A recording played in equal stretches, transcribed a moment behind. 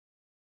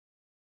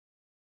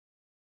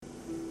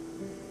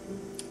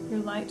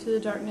only light to the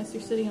darkness.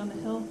 You're sitting on the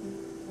hill.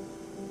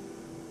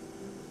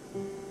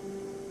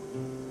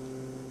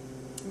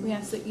 We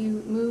ask that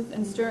you move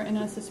and stir in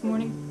us this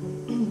morning.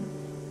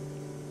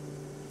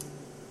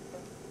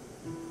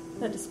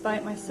 That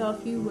despite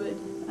myself, you would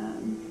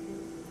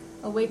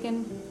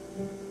awaken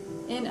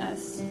in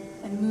us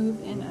and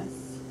move in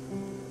us.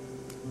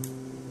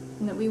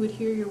 And that we would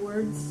hear your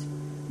words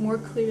more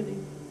clearly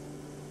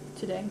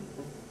today.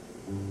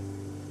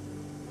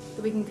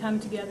 That we can come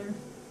together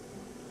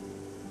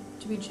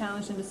to be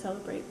challenged and to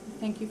celebrate. We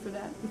thank you for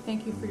that. We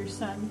thank you for your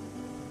Son.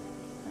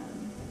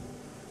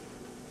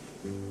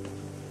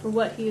 For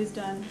what he has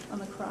done on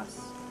the cross.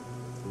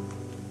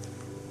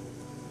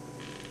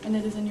 And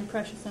it is in your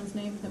precious Son's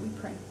name that we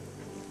pray.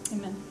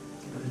 Amen.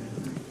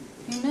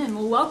 Amen.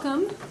 Well,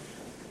 welcome.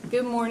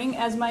 Good morning.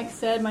 As Mike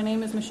said, my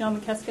name is Michelle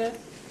McKeska.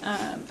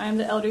 I am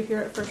the elder here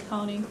at First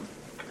Colony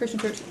Christian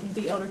Church,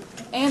 the elder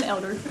and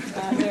elder.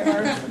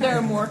 There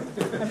are more,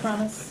 I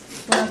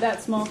promise. We're not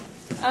that small.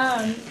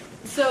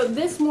 So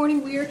this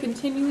morning we are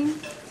continuing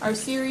our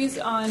series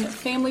on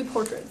family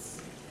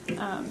portraits.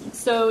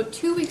 So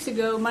 2 weeks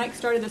ago, Mike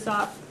started us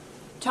off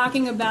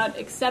talking about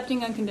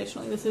accepting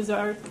unconditionally. This is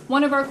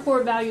one of our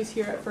core values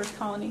here at First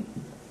Colony.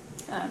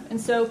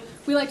 And so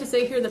we like to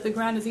say here that the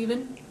ground is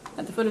even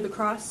at the foot of the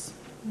cross.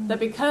 That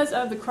because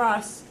of the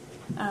cross,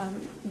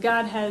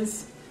 God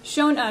has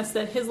shown us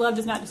that his love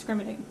does not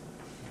discriminate.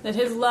 That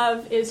his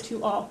love is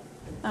to all.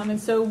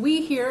 And so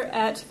we here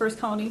at First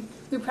Colony,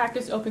 we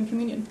practice open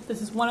communion.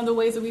 This is one of the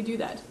ways that we do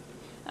that.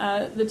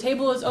 The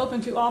table is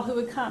open to all who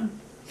would come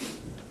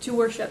to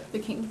worship the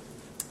King.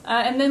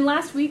 And then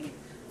last week,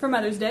 for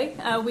Mother's Day,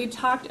 we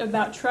talked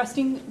about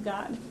trusting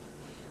God,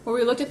 where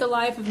we looked at the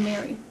life of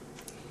Mary,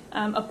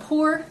 a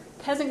poor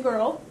peasant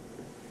girl,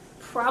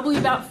 probably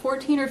about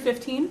 14 or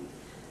 15,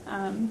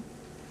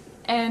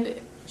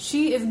 and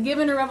she is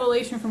given a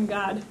revelation from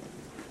God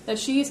that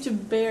she is to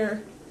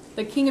bear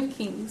the King of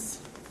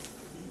Kings.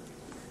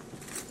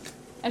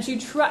 And she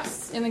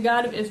trusts in the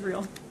God of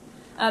Israel.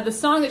 The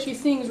song that she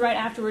sings right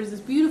afterwards is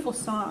this beautiful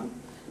song.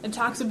 It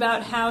talks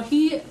about how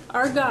he,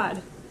 our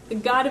God, the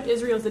God of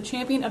Israel, is the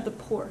champion of the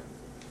poor.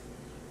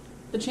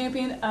 The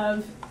champion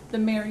of the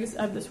Marys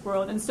of this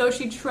world. And so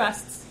she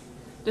trusts,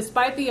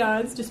 despite the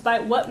odds,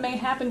 despite what may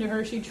happen to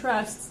her, she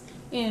trusts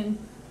in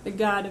the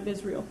God of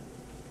Israel.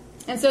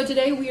 And so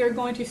today we are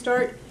going to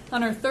start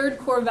on our third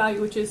core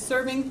value, which is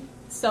serving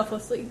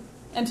selflessly.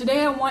 And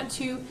today I want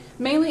to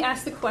mainly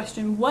ask the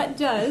question, what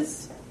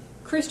does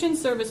Christian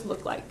service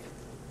look like?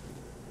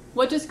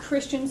 What does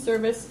Christian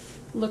service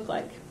look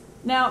like?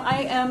 Now,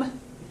 I am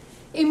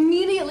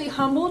immediately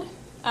humbled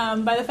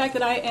by the fact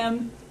that I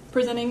am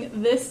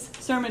presenting this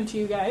sermon to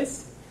you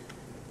guys,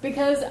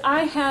 because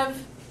I have,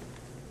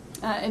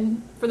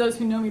 and for those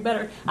who know me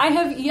better, I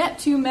have yet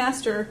to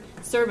master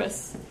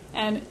service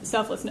and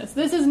selflessness.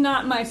 This is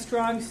not my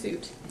strong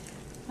suit.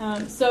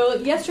 So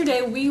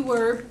yesterday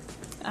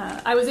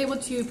I was able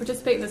to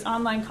participate in this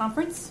online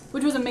conference,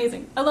 which was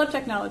amazing. I love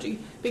technology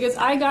because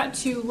I got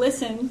to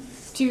listen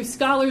to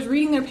scholars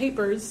reading their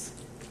papers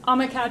on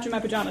my couch in my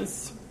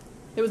pajamas.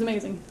 It was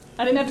amazing.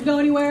 I didn't have to go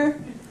anywhere.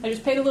 I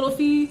just paid a little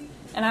fee,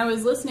 and I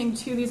was listening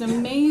to these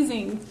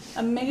amazing,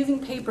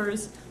 amazing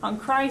papers on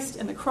Christ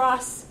and the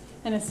cross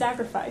and his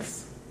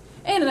sacrifice.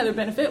 And another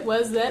benefit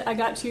was that I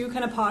got to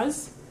kind of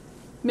pause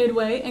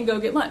midway and go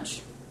get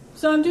lunch.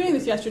 So I'm doing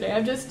this yesterday.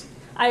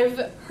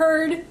 I've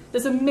heard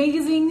this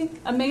amazing,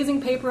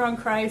 amazing paper on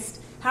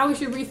Christ, how we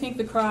should rethink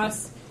the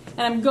cross,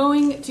 and I'm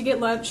going to get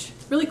lunch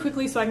really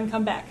quickly so I can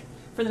come back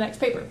for the next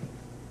paper.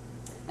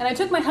 And I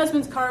took my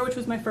husband's car, which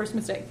was my first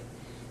mistake,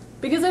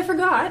 because I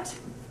forgot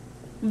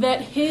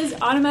that his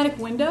automatic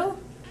window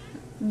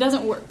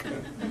doesn't work.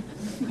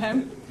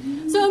 Okay?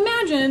 So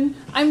imagine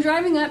I'm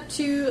driving up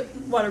to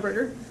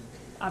Whataburger,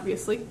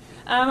 obviously.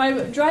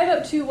 I drive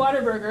up to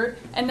Whataburger,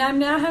 and I'm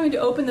now having to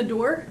open the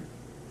door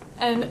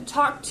and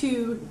talk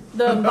to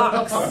the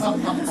box.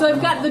 So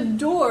I've got the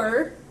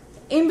door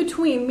in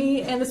between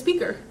me and the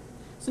speaker.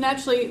 So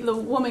naturally, the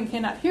woman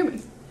cannot hear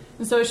me.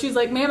 And so she's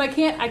like, ma'am, I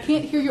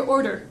can't hear your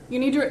order. You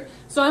need to...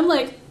 So I'm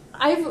like,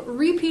 I've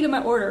repeated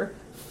my order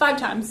 5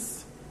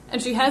 times, and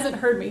she hasn't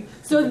heard me.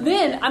 So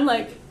then I'm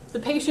like, the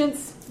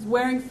patience is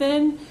wearing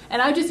thin,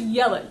 and I just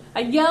yell it. I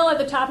yell at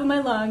the top of my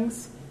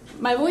lungs.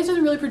 My voice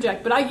doesn't really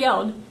project, but I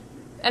yelled,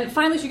 and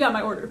finally she got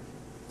my order.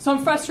 So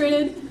I'm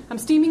frustrated, I'm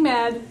steaming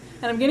mad,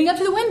 and I'm getting up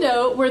to the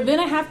window where then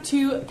I have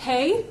to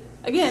pay,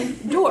 again,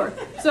 door.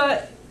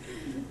 So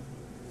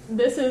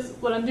this is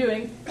what I'm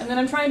doing. And then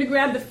I'm trying to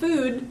grab the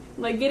food,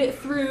 like get it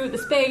through the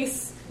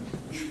space.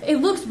 It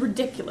looks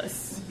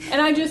ridiculous.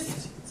 And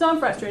so I'm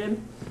frustrated.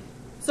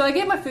 So I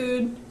get my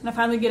food, and I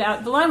finally get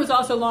out. The line was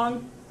also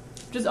long,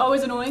 which is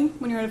always annoying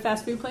when you're at a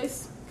fast food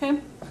place, okay?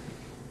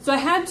 So I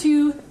had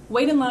to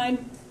wait in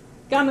line,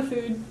 got my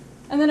food,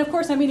 and then, of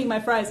course, I'm eating my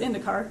fries in the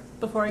car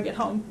before I get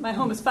home. My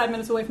home is 5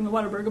 minutes away from the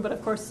Whataburger, but,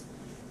 of course,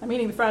 I'm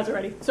eating the fries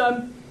already. So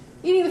I'm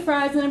eating the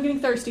fries, and then I'm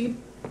getting thirsty.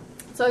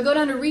 So I go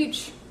down to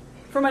reach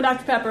for my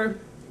Dr. Pepper.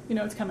 You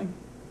know it's coming.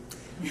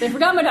 They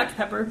forgot my Dr.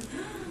 Pepper.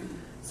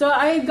 So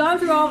I had gone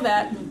through all of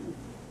that,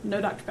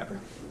 No Dr. Pepper.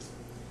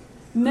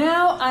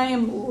 Now I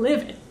am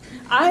livid.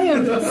 I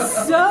am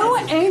so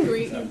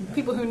angry.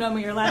 People who know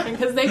me are laughing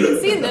because they can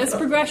see this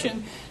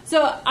progression.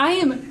 So I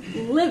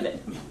am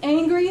livid,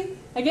 angry.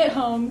 I get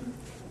home,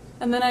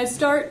 and then I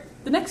start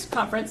the next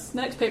conference,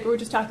 the next paper,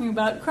 which is talking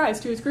about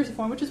Christ, who is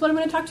cruciform, which is what I'm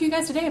going to talk to you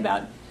guys today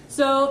about.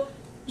 So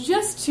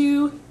just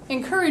to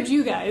encourage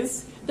you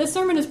guys, this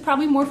sermon is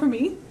probably more for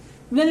me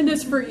than it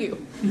is for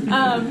you.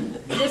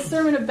 This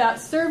sermon about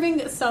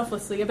serving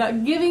selflessly,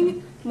 about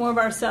giving more of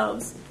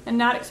ourselves and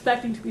not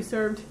expecting to be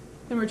served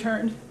in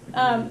return.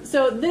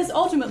 So this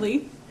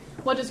ultimately,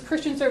 what does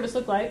Christian service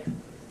look like?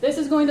 This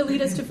is going to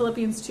lead us to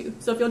Philippians 2.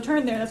 So if you'll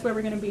turn there, that's where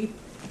we're going to be.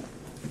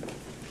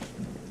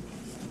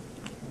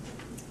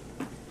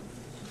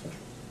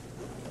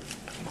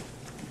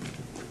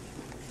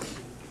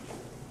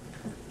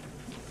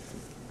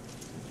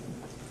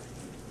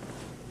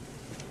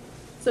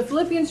 So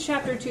Philippians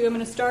chapter 2, I'm going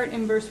to start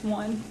in verse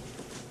 1.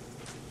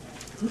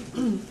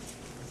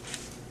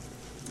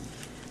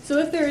 So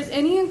if there is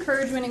any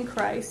encouragement in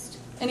Christ,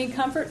 any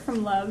comfort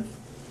from love,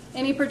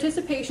 any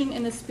participation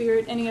in the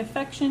Spirit, any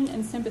affection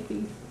and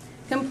sympathy,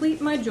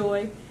 complete my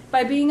joy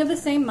by being of the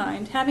same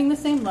mind, having the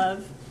same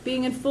love,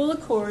 being in full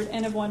accord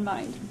and of one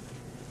mind.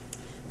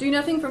 Do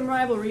nothing from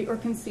rivalry or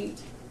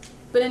conceit,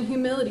 but in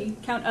humility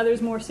count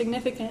others more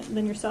significant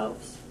than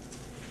yourselves.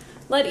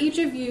 Let each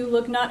of you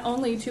look not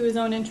only to his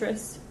own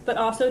interests, but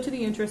also to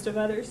the interest of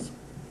others.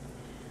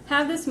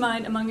 Have this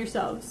mind among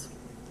yourselves,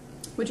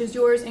 which is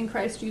yours in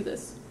Christ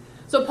Jesus.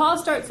 So Paul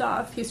starts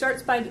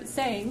by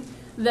saying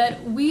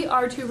that we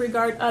are to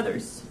regard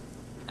others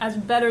as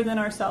better than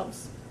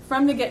ourselves.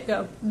 From the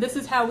get-go, this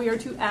is how we are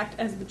to act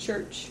as the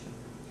church.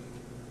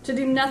 To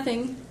do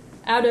nothing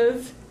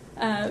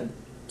to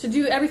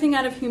do everything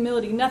out of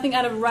humility, nothing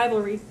out of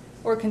rivalry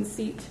or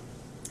conceit.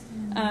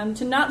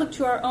 To not look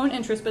to our own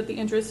interest, but the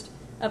interest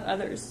of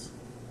others.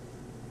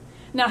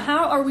 Now,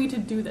 how are we to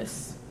do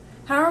this?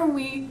 How are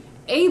we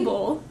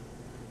able,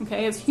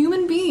 as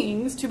human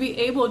beings, to be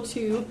able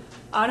to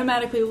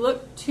automatically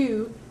look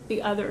to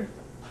the other,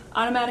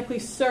 automatically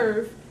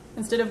serve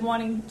instead of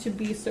wanting to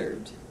be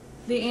served?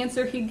 The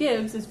answer he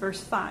gives is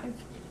verse 5.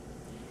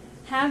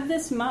 Have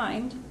this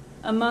mind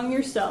among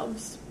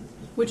yourselves,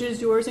 which is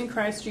yours in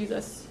Christ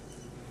Jesus.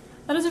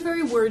 That is a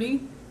very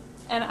wordy,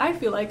 and I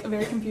feel like a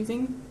very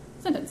confusing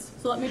sentence.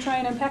 So let me try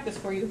and unpack this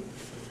for you.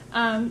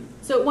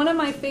 So one of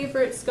my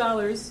favorite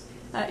scholars,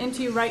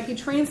 N.T. Wright, he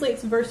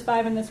translates verse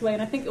 5 in this way,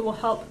 and I think it will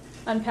help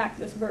unpack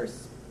this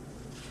verse.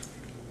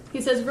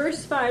 He says,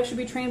 verse 5 should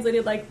be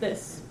translated like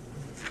this.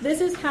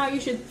 This is how you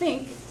should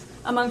think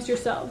amongst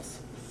yourselves,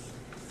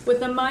 with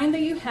the mind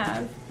that you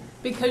have,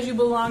 because you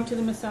belong to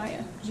the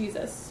Messiah,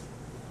 Jesus.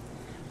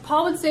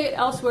 Paul would say it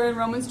elsewhere in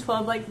Romans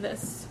 12 like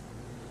this.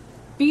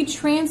 Be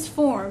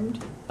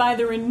transformed by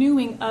the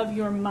renewing of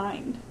your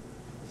mind.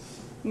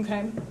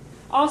 Okay?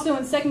 Also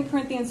in 2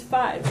 Corinthians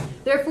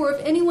 5, therefore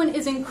if anyone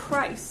is in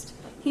Christ,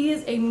 he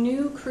is a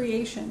new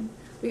creation.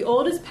 The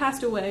old has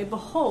passed away,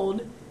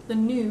 behold, the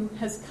new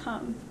has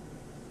come.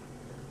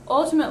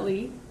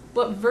 Ultimately,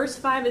 what verse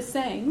 5 is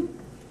saying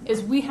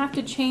is we have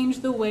to change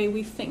the way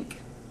we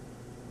think.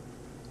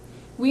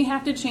 We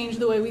have to change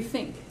the way we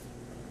think.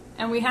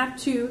 And we have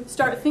to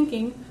start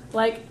thinking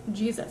like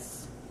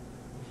Jesus.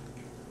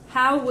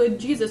 How would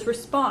Jesus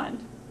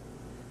respond?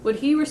 Would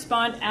he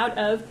respond out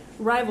of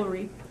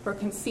rivalry or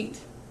conceit?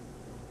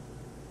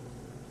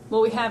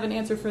 Well, we have an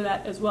answer for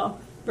that as well.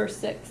 Verse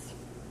 6.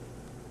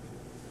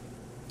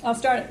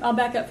 I'll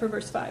back up for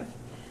verse 5.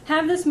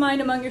 Have this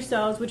mind among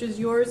yourselves, which is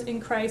yours in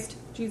Christ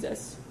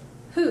Jesus,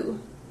 who,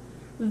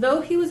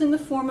 though he was in the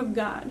form of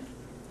God,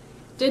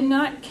 did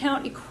not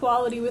count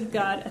equality with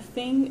God a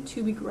thing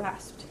to be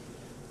grasped,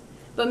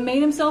 but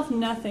made himself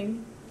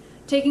nothing,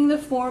 taking the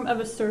form of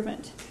a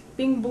servant,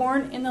 being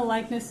born in the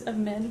likeness of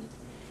men,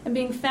 and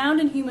being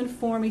found in human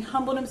form, he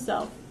humbled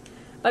himself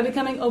by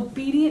becoming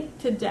obedient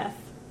to death,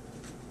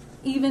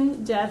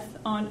 even death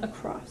on a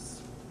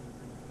cross.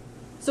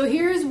 So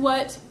here's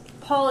what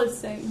Paul is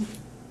saying.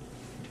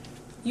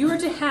 You are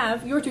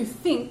to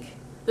think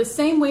the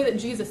same way that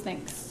Jesus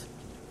thinks.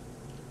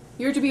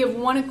 You're to be of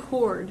one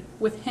accord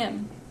with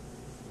him.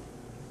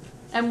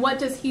 And what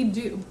does he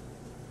do?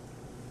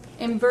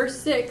 In verse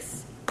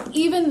 6,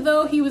 even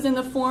though he was in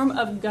the form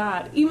of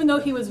God, even though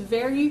he was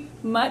very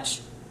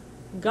much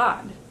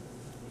God,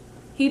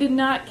 he did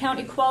not count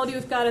equality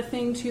with God a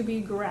thing to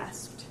be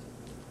grasped.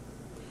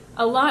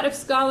 A lot of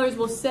scholars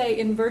will say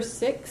in verse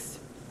 6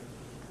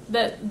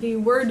 that the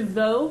word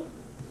though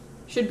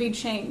should be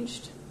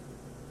changed.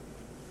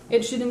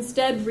 It should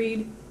instead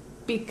read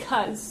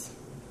because.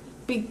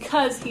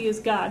 Because he is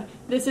God.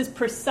 This is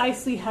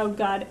precisely how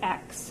God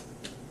acts.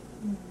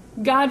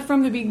 God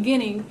from the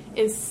beginning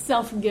is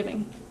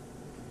self-giving.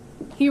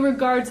 He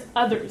regards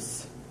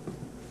others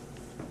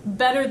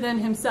better than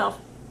himself.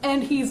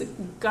 And he's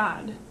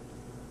God.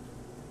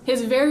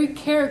 His very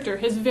character,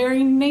 his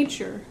very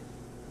nature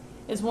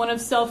is one of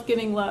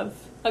self-giving love.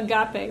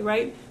 Agape,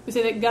 right? We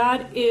say that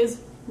God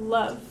is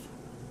love.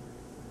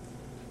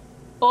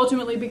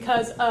 Ultimately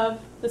because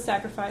of the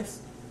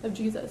sacrifice of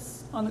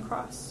Jesus on the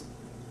cross.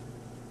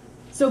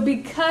 So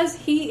because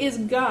he is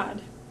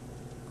God,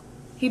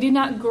 he did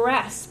not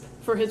grasp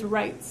for his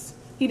rights.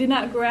 He did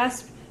not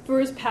grasp for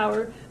his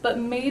power, but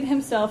made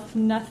himself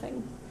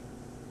nothing,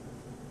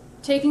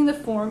 taking the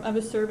form of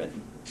a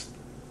servant,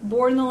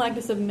 born in the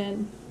likeness of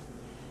men.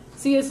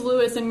 C.S.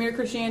 Lewis in Mere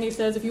Christianity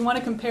says, if you want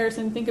a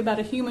comparison, think about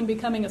a human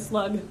becoming a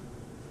slug.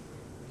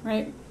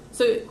 Right?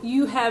 So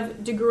you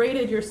have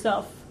degraded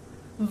yourself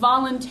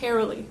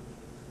voluntarily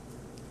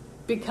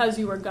because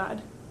you are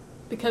God.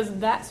 Because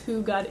that's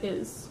who God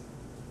is.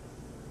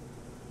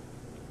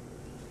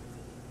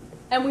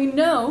 And we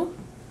know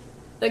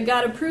that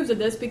God approves of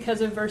this because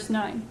of verse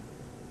 9.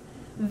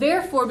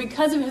 Therefore,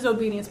 because of his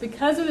obedience,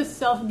 because of his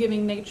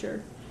self-giving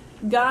nature,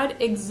 God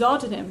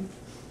exalted him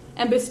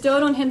and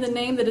bestowed on him the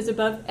name that is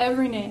above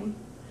every name,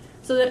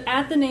 so that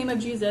at the name of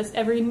Jesus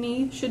every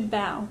knee should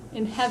bow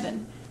in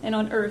heaven and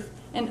on earth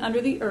and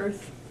under the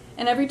earth,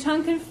 and every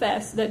tongue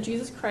confess that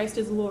Jesus Christ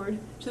is Lord,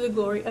 to the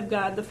glory of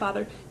God the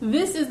Father.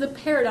 This is the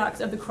paradox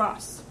of the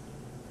cross.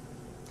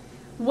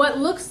 What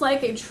looks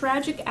like a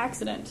tragic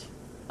accident,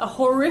 a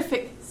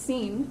horrific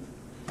scene,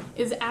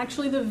 is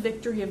actually the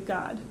victory of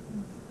God,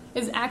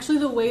 is actually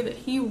the way that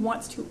he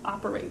wants to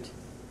operate,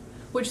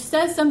 which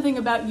says something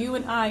about you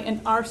and I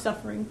and our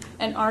suffering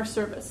and our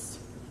service.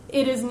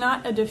 It is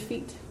not a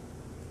defeat.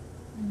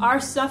 Our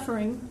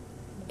suffering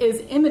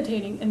is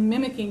imitating and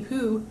mimicking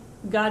who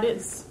God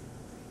is,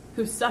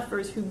 who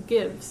suffers, who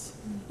gives,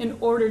 in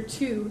order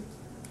to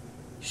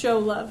show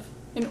love,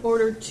 in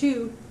order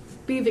to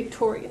be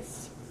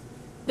victorious.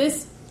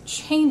 This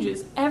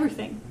changes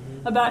everything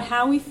about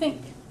how we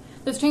think.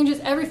 This changes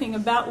everything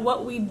about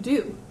what we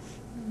do,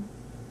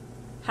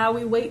 how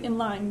we wait in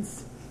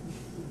lines.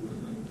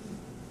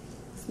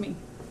 It's me.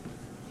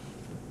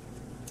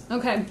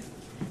 Okay,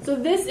 so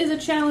this is a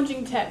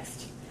challenging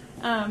text.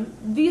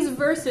 These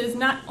verses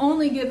not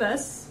only give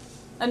us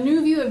a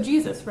new view of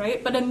Jesus,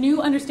 right, but a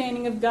new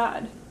understanding of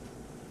God.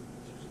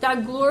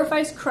 God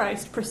glorifies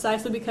Christ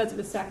precisely because of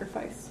his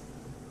sacrifice.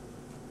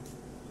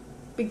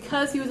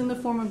 Because he was in the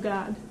form of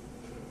God,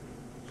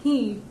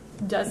 he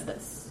does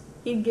this.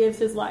 He gives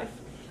his life.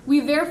 We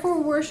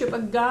therefore worship a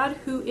God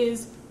who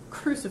is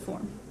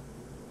cruciform,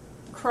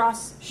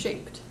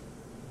 cross-shaped.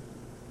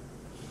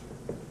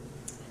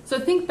 So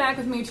think back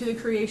with me to the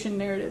creation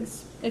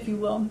narratives, if you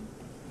will.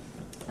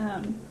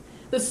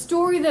 The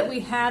story that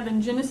we have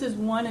in Genesis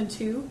 1 and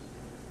 2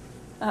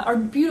 are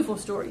beautiful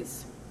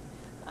stories.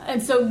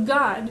 And so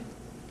God,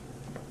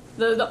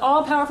 the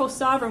all-powerful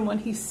sovereign one,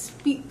 he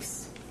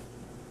speaks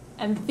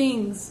and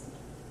things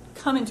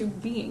come into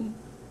being.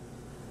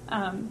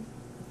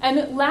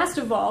 And last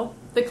of all,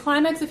 the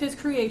climax of his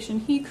creation,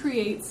 he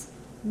creates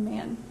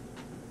man.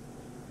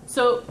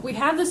 So we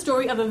have the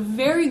story of a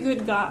very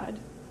good God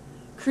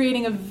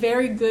creating a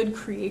very good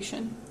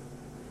creation.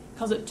 He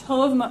calls it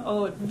Tov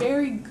Ma'od,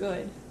 very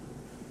good.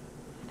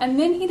 And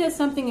then he does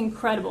something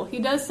incredible. He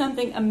does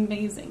something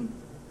amazing.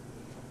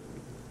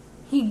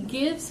 He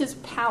gives his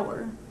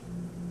power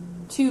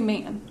to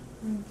man.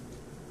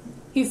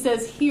 He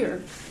says,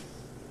 here,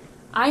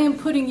 I am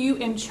putting you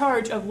in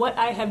charge of what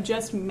I have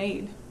just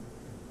made.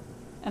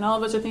 And all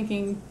of us are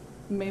thinking,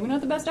 maybe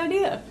not the best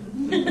idea.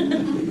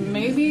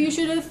 Maybe you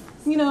should have,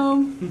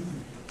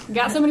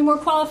 got somebody more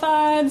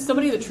qualified,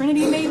 somebody of the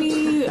Trinity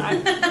maybe,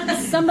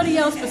 somebody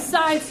else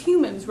besides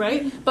humans,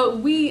 right?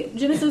 But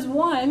Genesis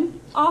 1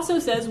 also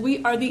says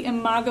we are the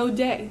imago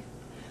Dei.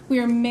 We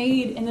are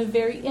made in the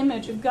very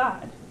image of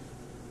God.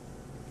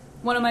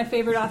 One of my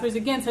favorite authors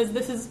again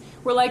says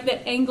we're like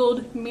the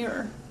angled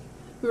mirror.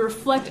 We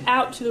reflect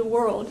out to the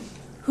world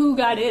who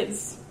God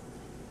is.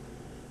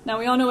 Now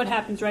we all know what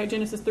happens, right?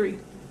 Genesis 3,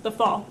 the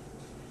fall.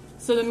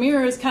 So the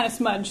mirror is kind of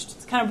smudged.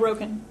 It's kind of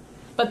broken.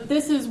 But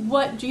this is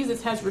what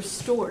Jesus has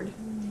restored.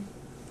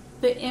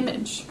 The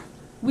image.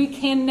 We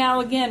can now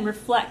again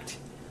reflect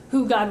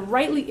who God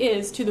rightly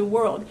is to the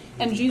world.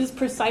 And Jesus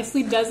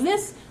precisely does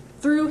this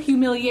through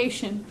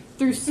humiliation,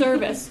 through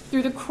service,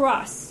 through the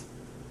cross.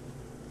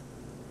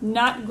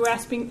 Not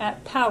grasping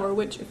at power,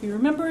 which, if you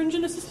remember in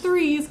Genesis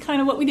 3, is kind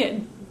of what we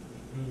did.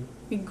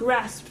 We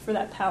grasped for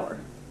that power.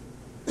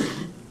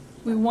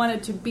 We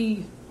wanted to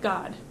be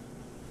God,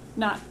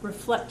 not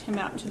reflect him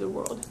out to the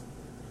world.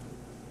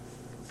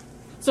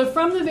 So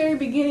from the very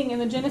beginning in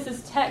the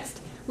Genesis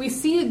text, we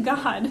see a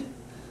God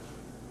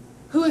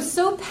who is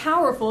so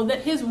powerful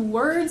that his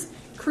words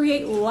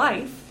create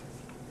life.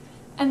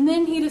 And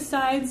then he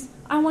decides,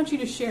 I want you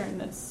to share in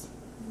this.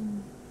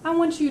 I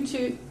want you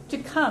to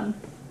come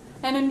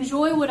and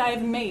enjoy what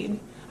I've made.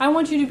 I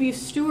want you to be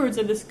stewards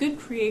of this good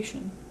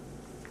creation.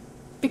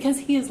 Because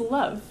he is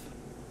love,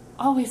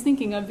 always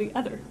thinking of the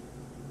other.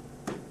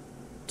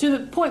 To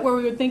the point where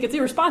we would think it's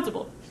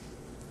irresponsible.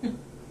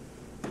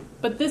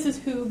 But this is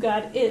who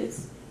God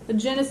is. The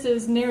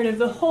Genesis narrative,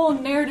 the whole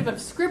narrative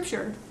of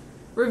Scripture,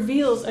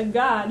 reveals a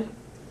God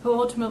who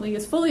ultimately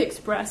is fully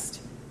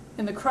expressed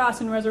in the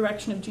cross and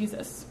resurrection of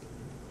Jesus.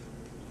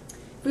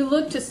 If we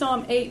look to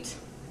Psalm 8,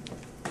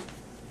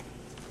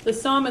 the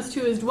psalmist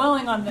who is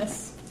dwelling on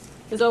this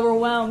is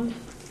overwhelmed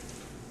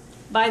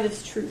by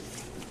this truth.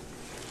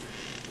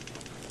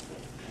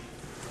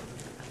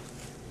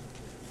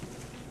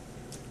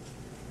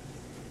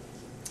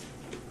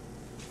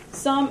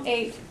 Psalm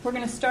 8, we're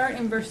going to start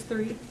in verse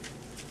 3.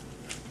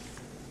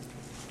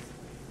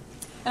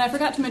 And I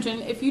forgot to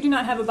mention, if you do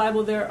not have a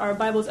Bible, there are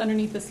Bibles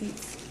underneath the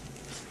seats.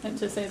 I meant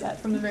to say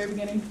that from the very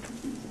beginning.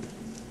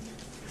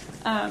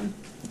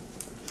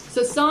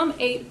 So Psalm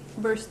 8,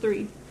 verse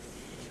 3.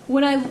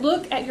 When I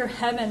look at your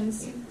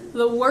heavens,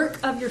 the work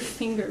of your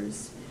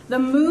fingers, the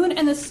moon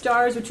and the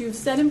stars which you have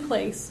set in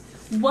place,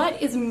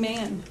 what is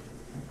man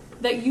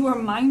that you are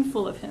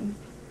mindful of him?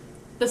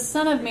 The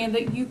Son of Man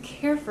that you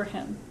care for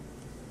him?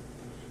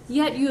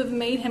 Yet you have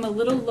made him a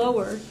little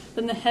lower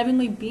than the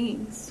heavenly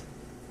beings,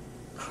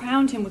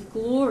 crowned him with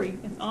glory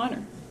and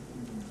honor.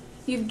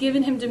 You've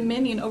given him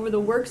dominion over the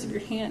works of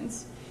your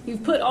hands.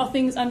 You've put all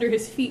things under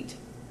his feet,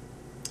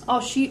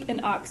 all sheep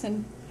and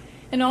oxen,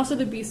 and also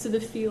the beasts of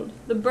the field,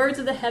 the birds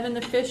of the heaven,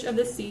 the fish of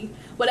the sea,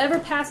 whatever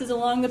passes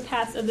along the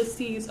paths of the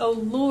seas. O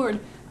Lord,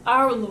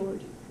 our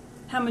Lord,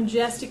 how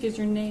majestic is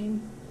your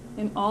name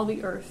in all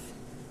the earth.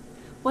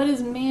 What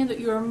is man that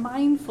you are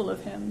mindful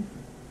of him?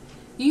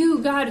 You,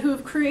 God, who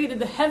have created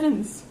the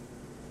heavens,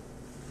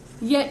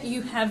 yet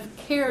you have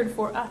cared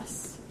for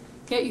us.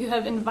 Yet you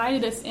have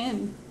invited us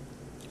in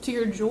to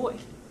your joy.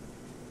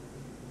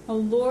 O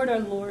Lord, our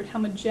Lord, how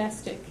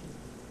majestic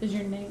is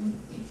your name.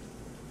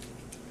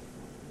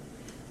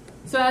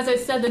 So as I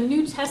said, the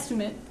New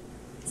Testament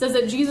says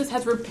that Jesus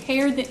has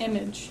repaired the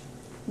image.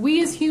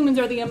 We as humans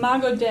are the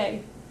imago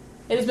Dei.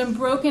 It has been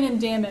broken and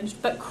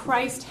damaged, but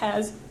Christ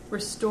has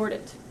restored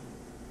it.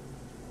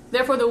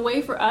 Therefore, the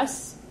way for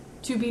us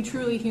to be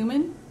truly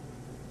human,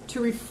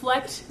 to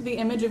reflect the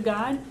image of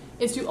God,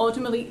 is to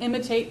ultimately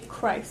imitate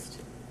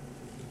Christ.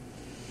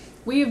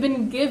 We have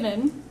been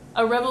given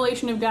a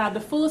revelation of God, the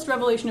fullest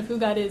revelation of who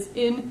God is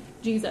in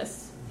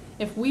Jesus.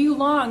 If we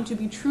long to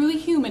be truly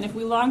human, if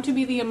we long to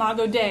be the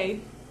imago Dei,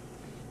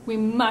 we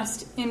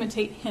must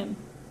imitate him.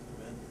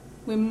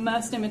 We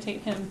must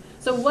imitate him.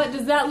 So what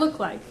does that look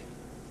like?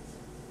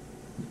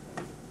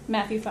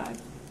 Matthew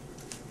 5.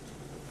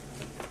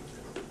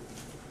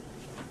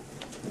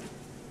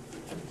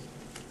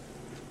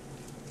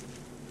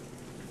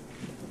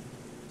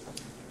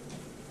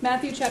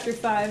 Matthew chapter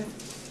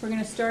 5, we're going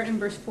to start in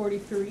verse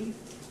 43.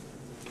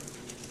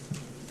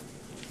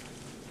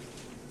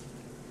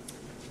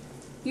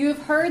 You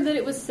have heard that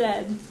it was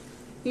said,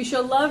 you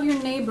shall love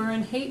your neighbor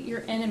and hate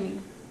your enemy.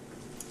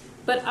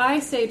 But I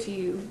say to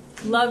you,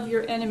 love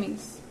your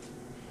enemies.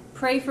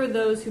 Pray for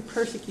those who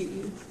persecute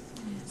you,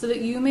 so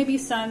that you may be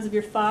sons of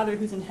your Father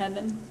who's in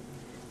heaven.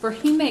 For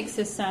he makes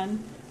his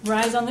sun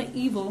rise on the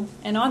evil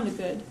and on the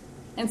good,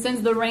 and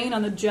sends the rain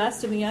on the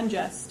just and the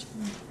unjust.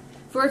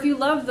 For if you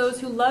love those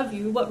who love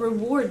you, what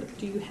reward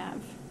do you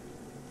have?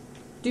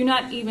 Do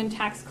not even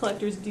tax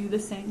collectors do the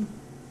same?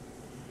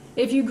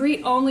 If you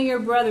greet only your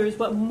brothers,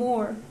 what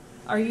more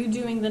are you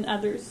doing than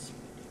others?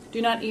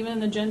 Do not even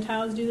the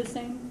Gentiles do the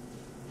same?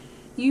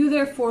 You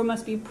therefore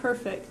must be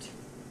perfect,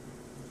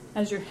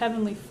 as your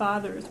heavenly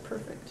Father is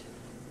perfect.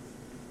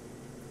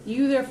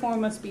 You therefore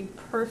must be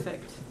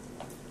perfect,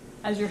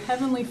 as your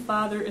heavenly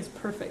Father is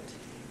perfect.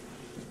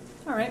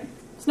 All right.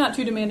 It's not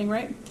too demanding,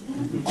 right?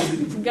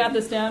 We've got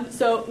this down.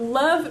 So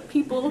love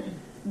people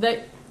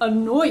that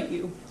annoy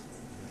you.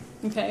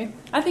 Okay?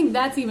 I think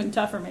that's even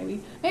tougher,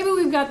 maybe. Maybe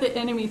we've got the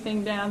enemy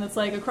thing down that's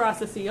like across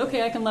the sea.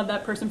 Okay, I can love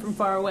that person from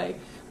far away.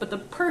 But the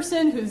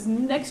person who's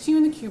next to you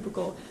in the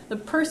cubicle, the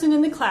person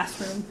in the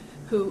classroom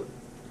who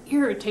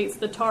irritates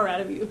the tar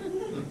out of you,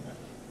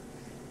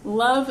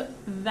 love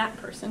that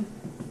person.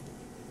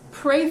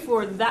 Pray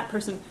for that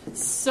person.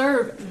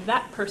 Serve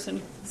that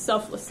person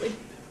selflessly.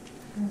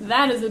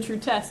 That is a true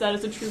test. That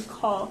is a true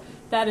call.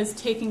 That is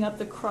taking up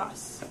the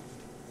cross.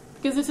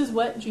 Because this is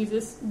what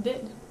Jesus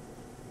did.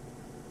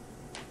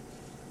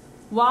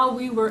 While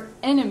we were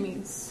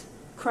enemies,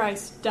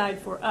 Christ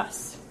died for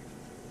us.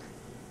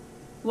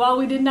 While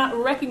we did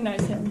not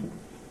recognize him,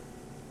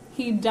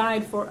 he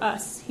died for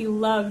us. He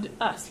loved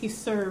us. He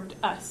served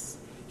us.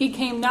 He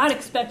came not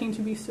expecting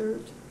to be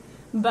served,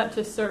 but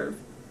to serve.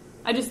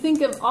 I just think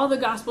of all the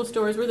gospel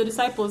stories where the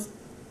disciples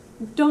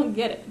don't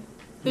get it.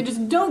 They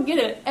just don't get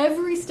it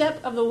every step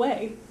of the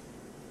way.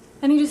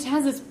 And he just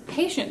has this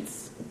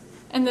patience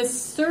and this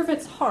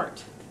servant's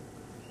heart.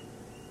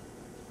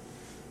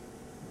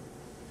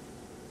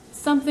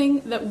 Something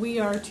that we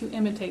are to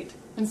imitate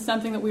and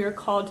something that we are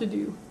called to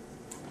do.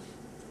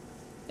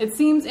 It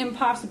seems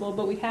impossible,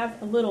 but we have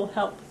a little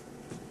help.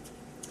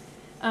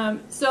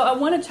 So I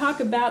want to talk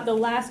about the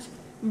last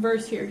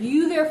verse here.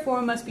 You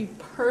therefore must be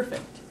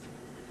perfect,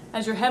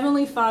 as your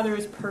heavenly Father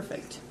is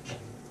perfect.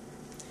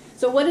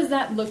 So what does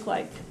that look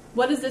like?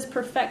 What is this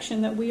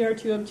perfection that we are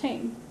to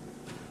obtain?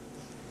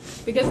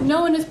 Because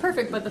no one is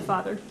perfect but the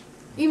Father.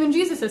 Even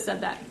Jesus has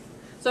said that.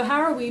 So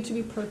how are we to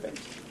be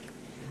perfect?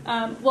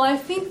 Well, I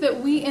think that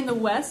we in the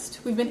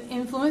West, we've been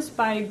influenced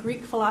by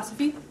Greek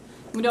philosophy.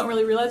 We don't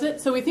really realize it.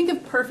 So we think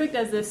of perfect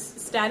as this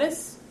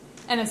status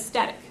and as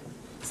static.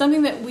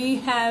 Something that we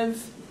have,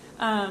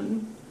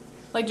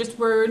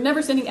 we're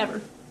never sinning ever.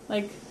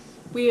 Like,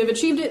 we have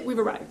achieved it, we've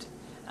arrived.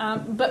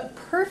 But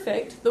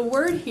perfect, the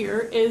word here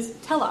is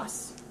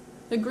telos.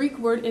 The Greek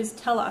word is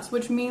telos,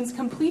 which means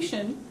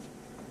completion,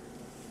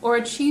 or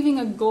achieving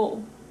a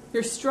goal.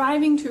 You're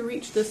striving to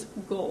reach this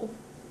goal.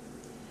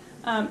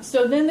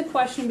 So then the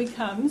question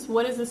becomes,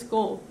 what is this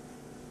goal?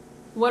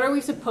 What are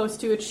we supposed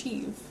to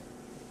achieve?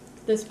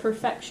 This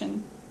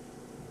perfection.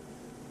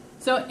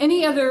 So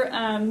any other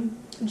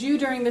Jew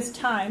during this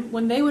time,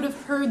 when they would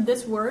have heard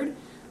this word,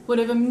 would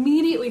have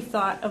immediately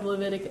thought of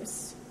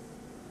Leviticus.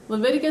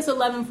 Leviticus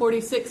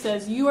 11:46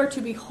 says, "You are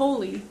to be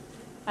holy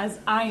as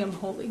I am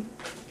holy."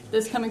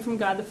 This coming from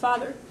God the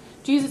Father.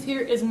 Jesus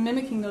here is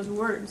mimicking those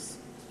words.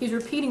 He's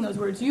repeating those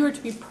words. You are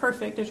to be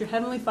perfect as your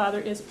heavenly Father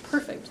is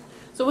perfect.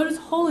 So what does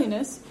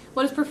holiness,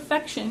 what does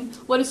perfection,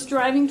 what does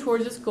striving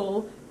towards this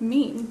goal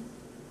mean?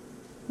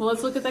 Well,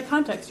 let's look at that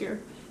context here.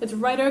 It's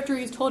right after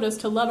he's told us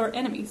to love our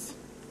enemies.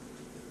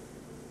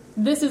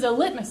 This is a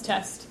litmus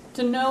test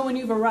to know when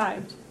you've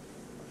arrived.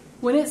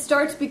 When it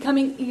starts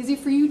becoming easy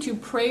for you to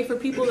pray for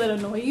people that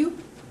annoy you,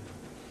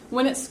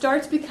 when it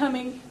starts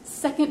becoming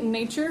second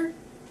nature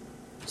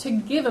to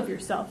give of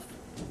yourself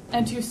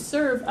and to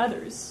serve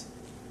others,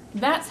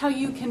 that's how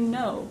you can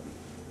know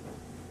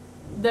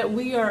that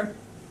we are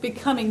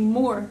becoming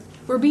more,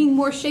 we're being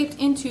more shaped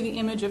into the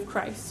image of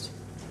Christ.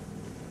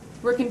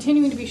 We're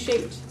continuing to be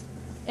shaped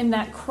in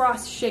that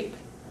cross shape.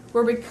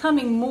 We're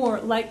becoming more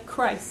like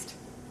Christ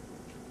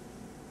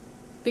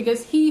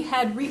because he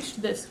had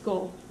reached this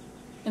goal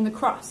in the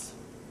cross,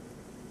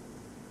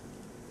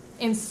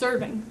 in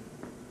serving,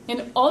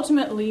 in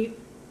ultimately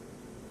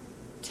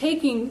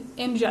taking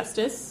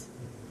injustice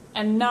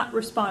and not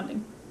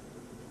responding,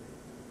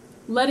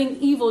 letting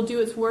evil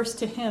do its worst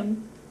to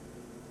him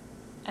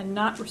and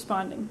not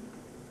responding.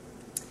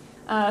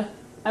 I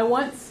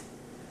once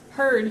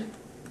heard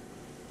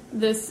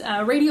this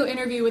radio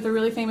interview with a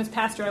really famous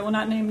pastor. I will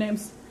not name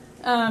names.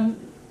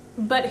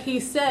 But he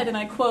said, and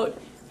I quote,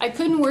 "I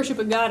couldn't worship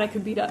a God I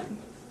could beat up.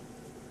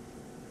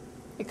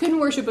 I couldn't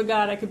worship a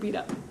God I could beat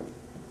up."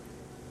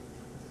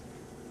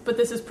 But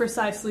this is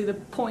precisely the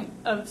point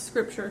of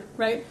Scripture,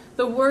 right?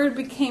 The Word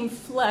became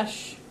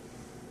flesh,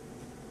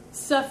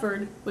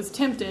 suffered, was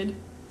tempted,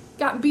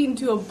 got beaten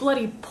to a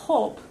bloody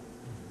pulp,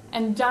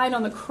 and died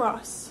on the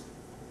cross.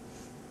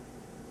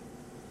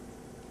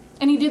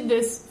 And he did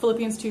this,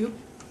 Philippians 2,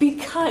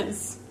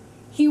 because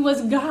he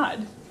was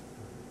God.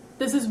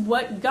 This is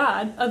what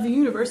God of the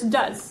universe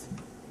does.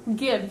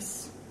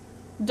 Gives,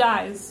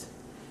 dies,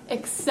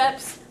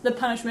 accepts the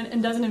punishment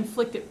and doesn't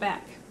inflict it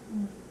back.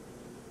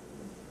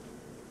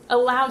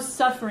 Allows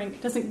suffering,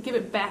 doesn't give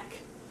it back.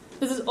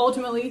 This is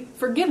ultimately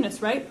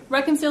forgiveness, right?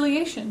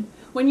 Reconciliation.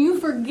 When you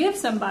forgive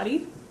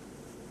somebody,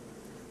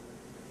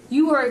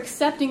 you are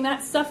accepting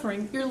that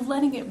suffering. You're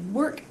letting it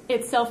work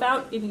itself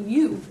out in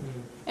you.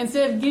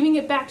 Instead of giving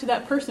it back to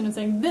that person and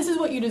saying, this is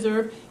what you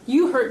deserve,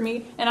 you hurt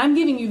me, and I'm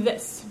giving you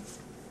this.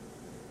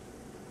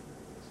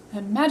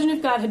 Imagine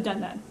if God had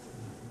done that.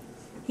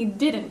 He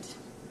didn't.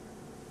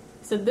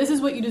 He said, this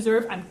is what you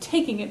deserve, I'm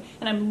taking it,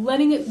 and I'm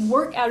letting it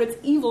work out its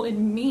evil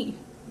in me.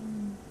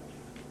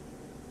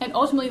 And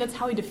ultimately, that's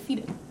how he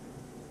defeated.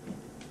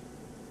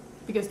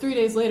 Because 3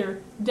 days later,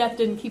 death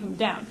didn't keep him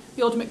down.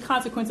 The ultimate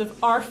consequence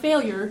of our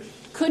failure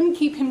couldn't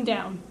keep him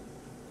down.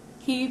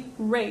 He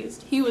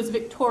raised. He was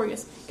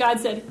victorious. God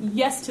said,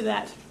 yes to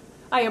that.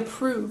 I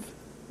approve.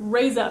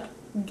 Raise up.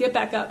 Get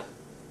back up.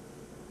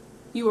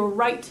 You are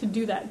right to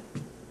do that.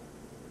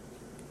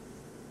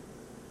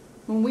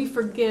 When we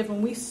forgive,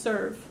 when we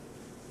serve,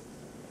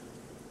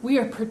 we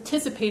are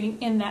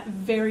participating in that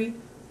very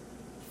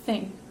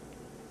thing.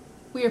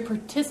 We are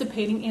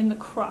participating in the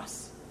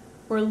cross.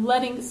 We're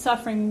letting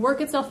suffering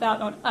work itself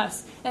out on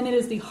us. And it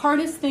is the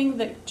hardest thing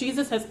that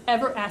Jesus has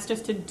ever asked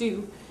us to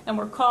do. And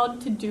we're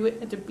called to do it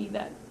and to be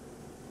that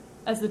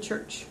as the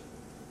church.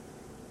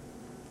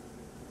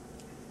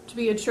 To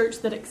be a church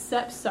that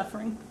accepts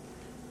suffering.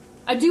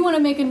 I do want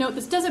to make a note.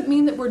 This doesn't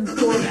mean that we're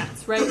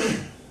doormats, right?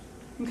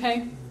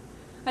 Okay?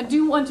 I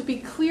do want to be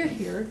clear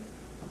here.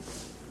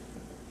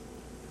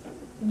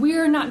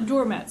 We're not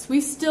doormats. We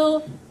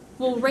still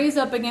will raise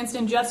up against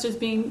injustice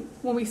being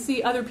when we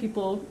see other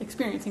people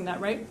experiencing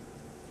that, right?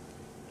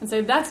 And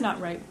say, that's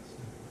not right.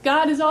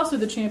 God is also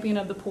the champion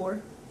of the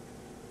poor.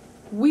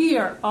 We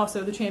are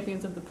also the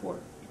champions of the poor.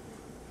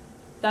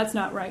 That's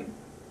not right.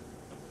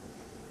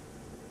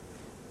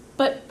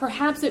 But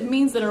perhaps it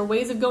means that our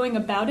ways of going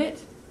about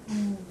it,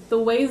 the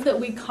ways that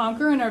we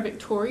conquer and are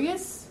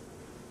victorious,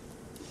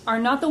 are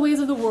not the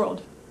ways of the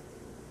world.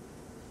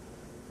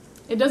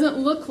 It doesn't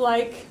look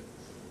like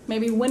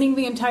maybe winning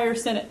the entire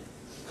Senate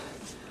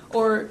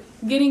or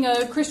getting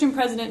a Christian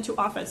president to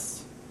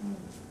office.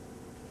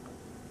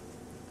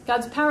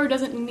 God's power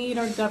doesn't need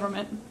our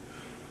government.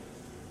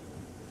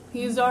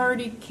 He is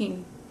already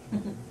king.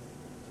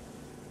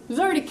 He's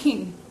already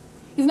king.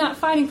 He's not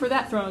fighting for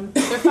that throne.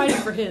 They're fighting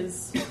for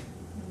his.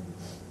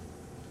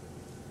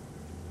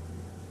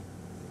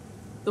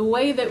 The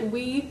way that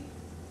we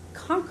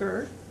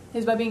conquer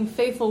is by being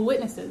faithful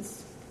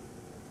witnesses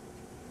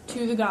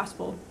to the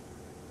gospel.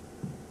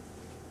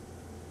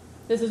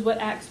 This is what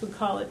Acts would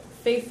call it.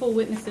 Faithful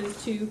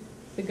witnesses to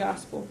the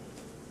gospel.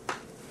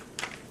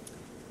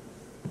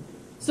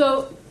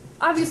 So,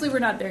 obviously we're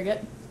not there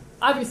yet.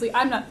 Obviously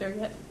I'm not there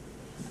yet.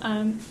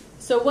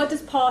 So what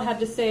does Paul have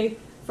to say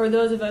for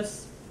those of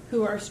us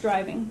who are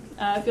striving?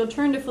 If you'll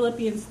turn to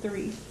Philippians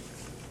 3.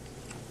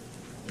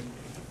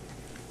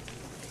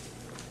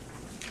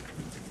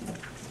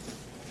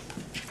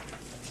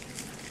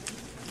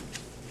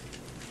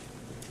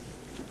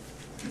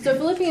 So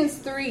Philippians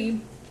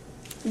 3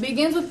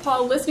 begins with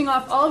Paul listing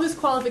off all of his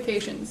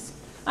qualifications.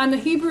 I'm the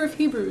Hebrew of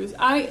Hebrews.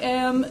 I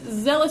am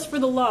zealous for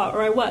the law,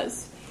 or I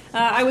was.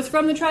 I was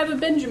from the tribe of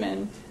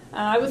Benjamin.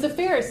 I was a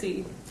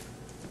Pharisee.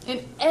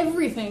 In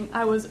everything,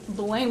 I was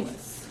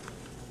blameless.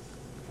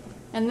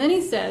 And then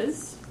he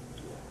says,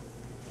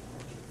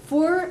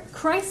 for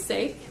Christ's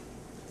sake,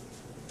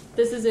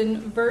 this is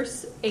in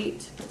verse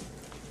 8,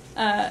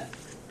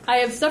 I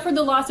have suffered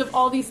the loss of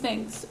all these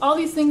things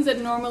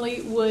that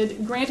normally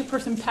would grant a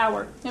person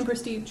power and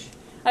prestige.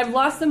 I have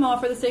lost them all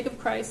for the sake of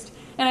Christ,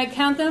 and I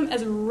count them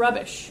as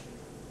rubbish.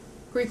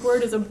 Greek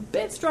word is a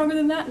bit stronger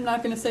than that. I'm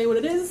not going to say what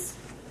it is.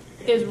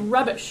 It is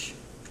rubbish,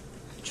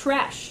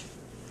 trash,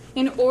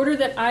 in order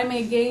that I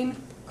may gain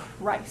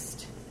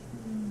Christ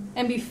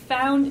and be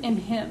found in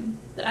him,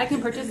 that I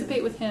can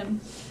participate with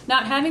him,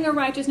 not having a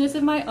righteousness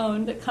of my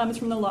own that comes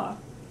from the law,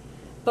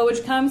 but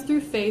which comes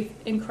through faith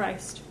in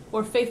Christ,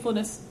 or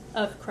faithfulness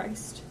of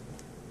Christ,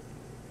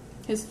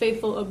 his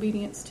faithful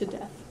obedience to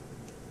death.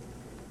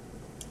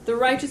 The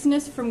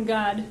righteousness from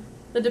God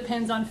that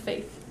depends on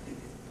faith,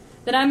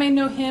 that I may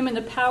know him in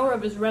the power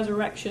of his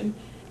resurrection,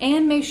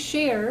 and may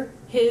share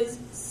his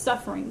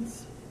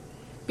sufferings,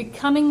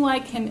 becoming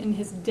like him in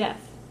his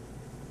death,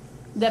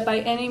 that by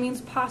any means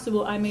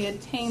possible I may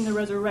attain the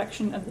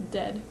resurrection of the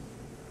dead.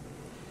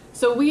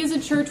 So we as a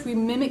church, we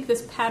mimic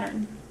this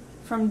pattern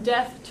from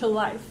death to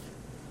life.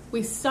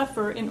 We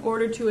suffer in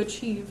order to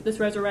achieve this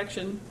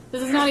resurrection.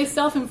 This is not a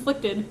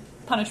self-inflicted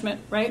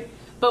punishment, right?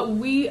 But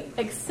we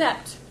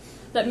accept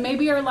that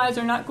maybe our lives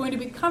are not going to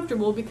be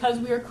comfortable because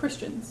we are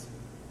Christians.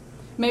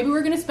 Maybe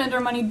we're going to spend our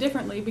money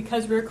differently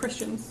because we're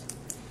Christians.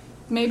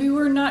 Maybe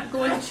we're not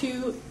going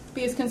to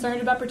be as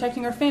concerned about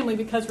protecting our family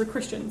because we're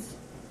Christians.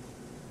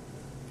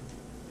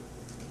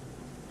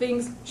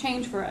 Things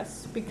change for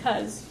us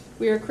because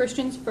we are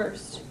Christians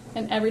first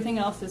and everything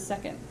else is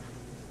second.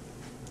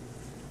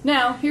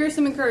 Now, here's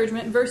some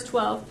encouragement. Verse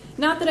 12.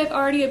 Not that I've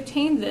already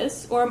obtained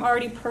this or am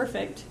already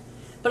perfect,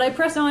 but I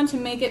press on to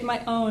make it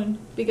my own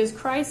because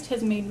Christ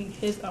has made me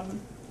his own.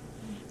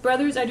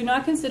 Brothers, I do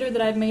not consider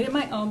that I have made it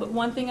my own, but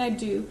one thing I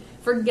do,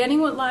 forgetting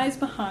what lies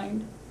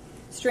behind,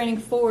 straining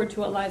forward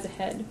to what lies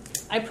ahead.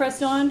 I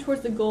press on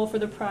towards the goal for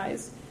the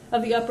prize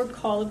of the upward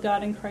call of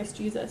God in Christ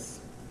Jesus.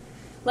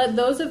 Let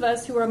those of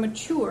us who are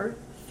mature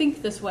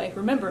think this way.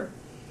 Remember,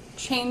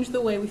 change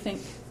the way we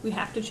think. We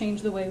have to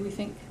change the way we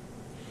think.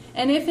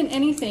 And if in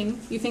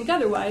anything you think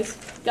otherwise,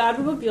 God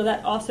will reveal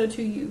that also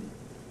to you.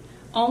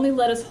 Only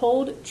let us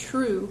hold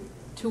true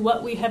to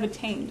what we have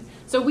attained.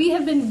 So we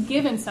have been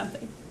given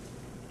something.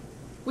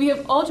 We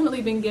have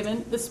ultimately been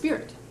given the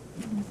Spirit.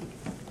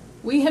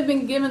 We have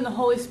been given the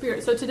Holy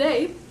Spirit. So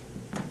today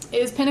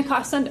is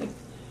Pentecost Sunday.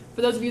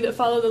 For those of you that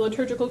follow the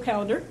liturgical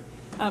calendar.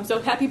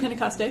 So happy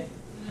Pentecost Day.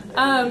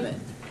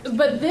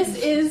 But this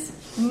is,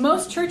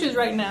 most churches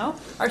right now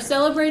are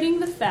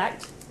celebrating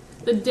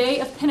the day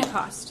of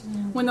Pentecost,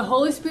 when the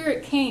Holy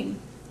Spirit came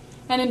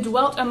and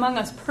indwelt among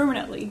us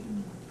permanently.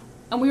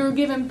 And we were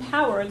given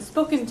power and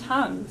spoke in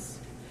tongues.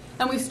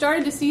 And we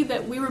started to see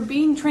that we were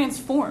being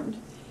transformed.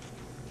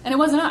 And it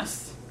wasn't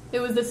us. It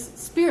was this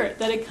Spirit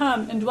that had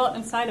come and dwelt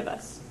inside of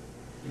us.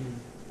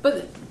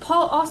 But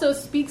Paul also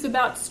speaks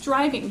about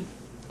striving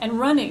and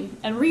running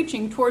and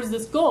reaching towards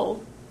this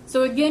goal.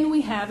 So again,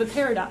 we have a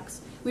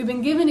paradox. We've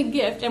been given a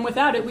gift, and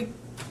without it,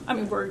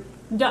 we're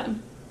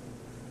done.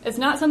 It's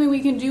not something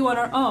we can do on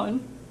our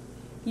own.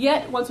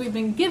 Yet, once we've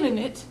been given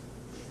it,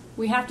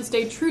 we have to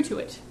stay true to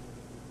it.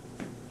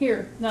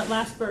 Here, that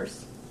last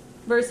verse.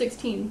 Verse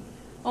 16.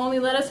 Only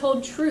let us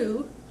hold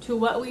true to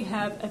what we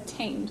have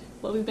attained,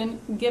 what we've been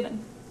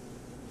given.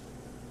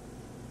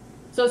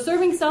 So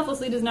serving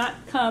selflessly does not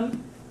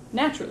come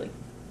naturally.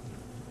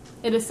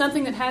 It is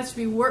something that has to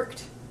be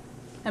worked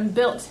and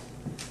built,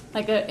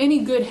 like any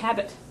good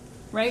habit,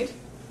 right?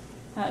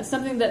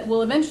 Something that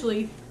will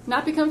eventually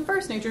not become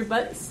first nature,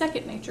 but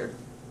second nature.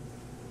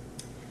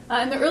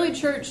 And the early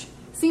church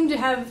seemed to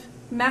have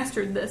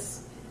mastered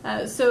this.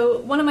 So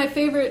one of my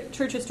favorite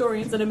church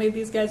historians that I made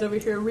these guys over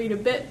here read a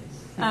bit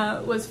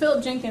was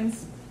Philip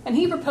Jenkins. And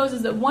he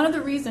proposes that one of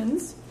the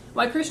reasons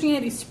why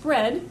Christianity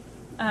spread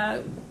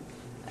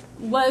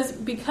was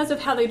because of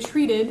how they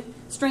treated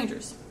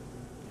strangers.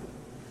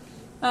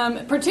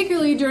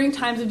 Particularly during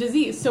times of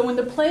disease. So when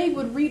the plague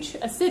would reach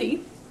a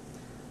city,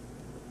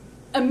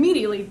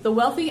 immediately the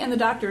wealthy and the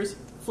doctors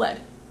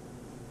fled.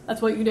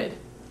 That's what you did.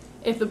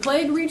 If the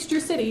plague reached your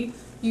city,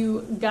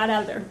 you got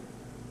out of there.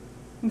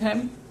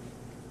 Okay?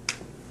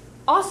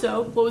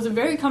 Also, what was a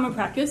very common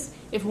practice,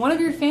 if one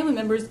of your family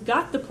members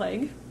got the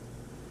plague,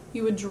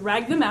 you would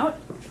drag them out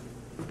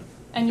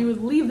and you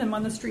would leave them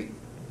on the street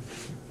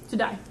to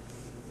die.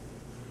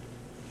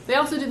 They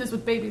also did this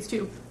with babies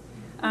too.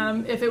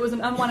 If it was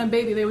an unwanted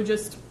baby, they would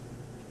just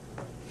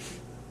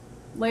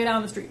lay it out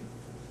on the street.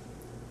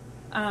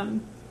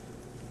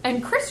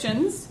 And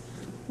Christians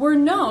were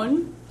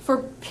known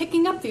for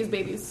picking up these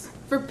babies,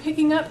 for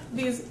picking up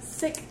these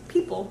sick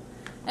people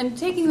and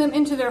taking them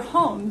into their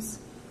homes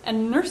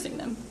and nursing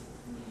them.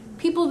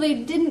 People they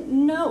didn't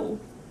know,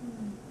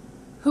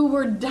 who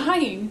were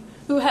dying,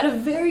 who had a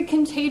very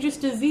contagious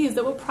disease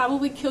that would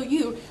probably kill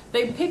you.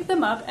 They picked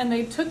them up and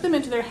they took them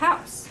into their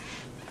house,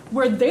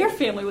 where their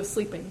family was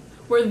sleeping,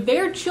 where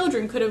their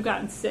children could have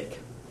gotten sick.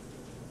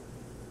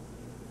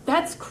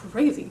 That's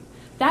crazy.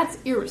 That's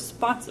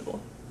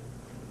irresponsible.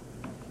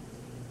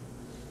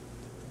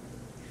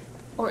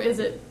 Or is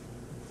it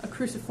a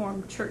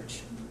cruciform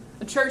church?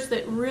 A church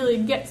that really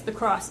gets the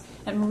cross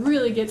and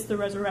really gets the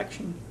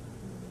resurrection.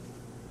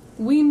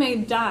 We may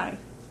die,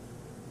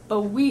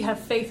 but we have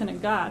faith in a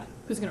God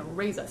who's going to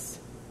raise us.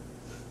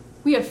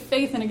 We have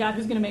faith in a God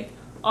who's going to make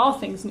all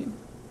things new.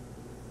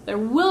 There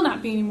will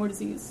not be any more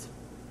disease.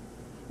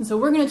 And so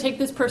we're going to take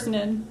this person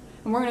in,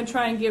 and we're going to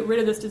try and get rid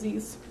of this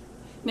disease.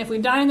 And if we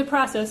die in the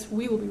process,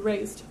 we will be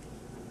raised.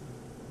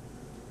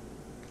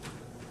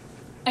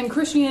 And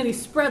Christianity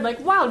spread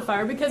like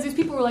wildfire because these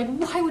people were like,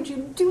 why would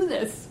you do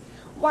this?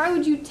 Why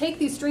would you take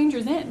these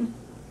strangers in?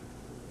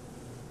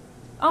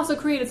 Also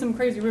created some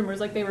crazy rumors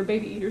like they were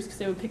baby eaters because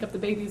they would pick up the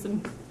babies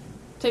and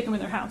take them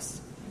in their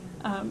house.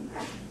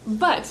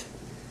 But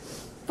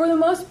for the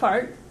most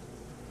part,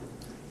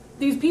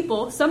 these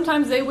people,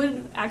 sometimes they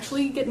would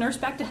actually get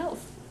nursed back to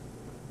health.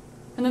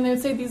 And then they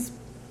would say, these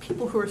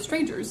people who are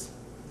strangers,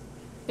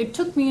 they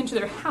took me into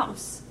their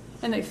house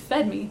and they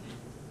fed me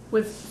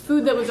with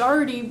food that was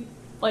already,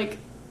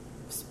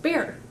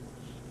 spare.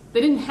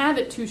 They didn't have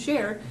it to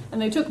share, and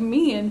they took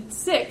me in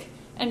sick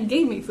and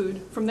gave me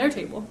food from their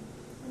table.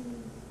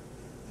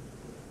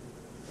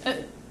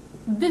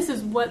 This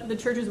is what the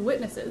church's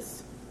witness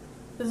is.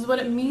 This is what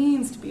it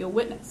means to be a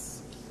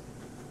witness.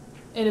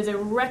 It is a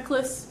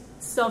reckless,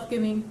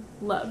 self-giving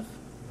love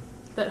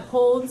that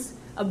holds,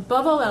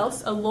 above all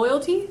else, a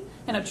loyalty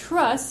and a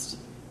trust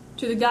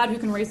to the God who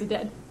can raise the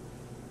dead.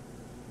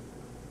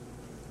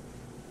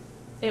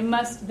 It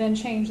must then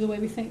change the way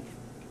we think.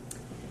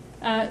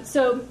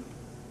 So,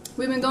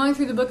 we've been going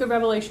through the book of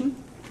Revelation.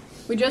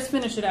 We just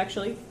finished it,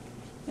 actually.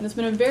 And it's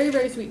been a very,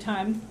 very sweet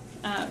time.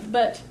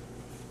 But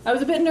I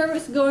was a bit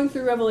nervous going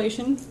through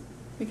Revelation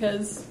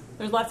because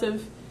there's lots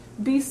of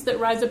beasts that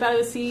rise up out of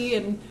the sea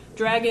and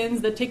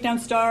dragons that take down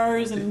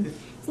stars. And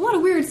it's a lot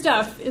of weird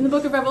stuff in the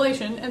book of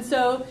Revelation. And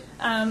so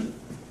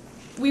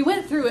we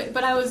went through it,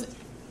 but I was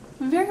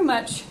very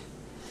much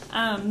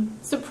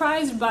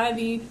surprised by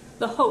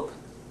the hope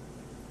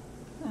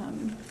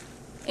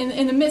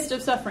in the midst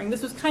of suffering.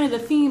 This was kind of the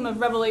theme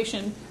of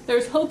Revelation.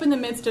 There's hope in the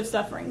midst of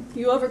suffering.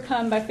 You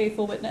overcome by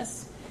faithful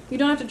witness. You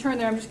don't have to turn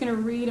there. I'm just going to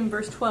read in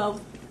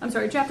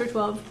chapter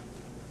 12,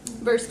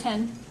 verse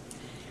 10.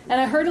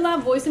 And I heard a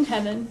loud voice in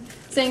heaven,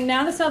 saying,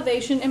 now the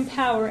salvation and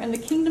power and the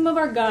kingdom of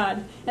our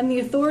God and the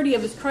authority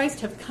of his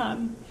Christ have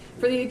come.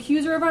 For the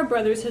accuser of our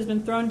brothers has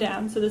been thrown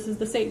down, so this is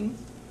the Satan,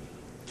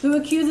 who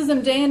accuses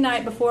them day and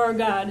night before our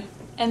God.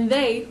 And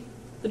they,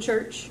 the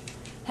church,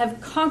 have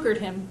conquered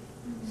him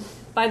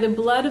by the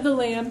blood of the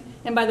Lamb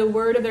and by the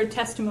word of their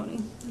testimony.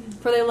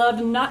 For they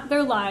loved not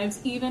their lives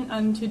even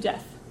unto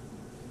death.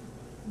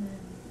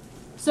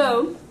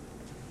 So,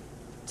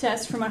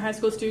 test from our high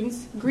school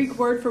students. Greek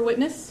word for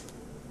witness.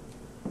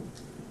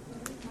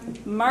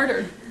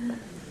 Martyr.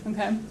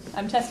 Okay,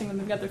 I'm testing them.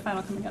 They've got their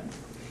final coming up.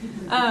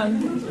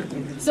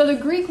 So the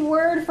Greek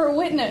word for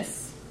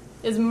witness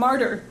is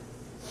martyr.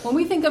 When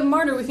we think of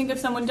martyr, we think of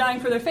someone dying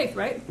for their faith,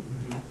 right?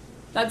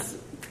 That's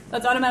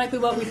automatically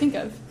what we think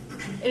of.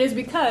 It is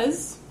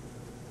because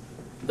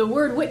the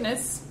word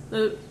witness,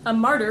 a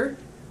martyr,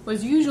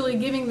 was usually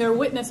giving their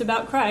witness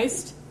about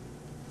Christ,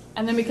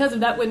 and then because of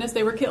that witness,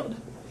 they were killed.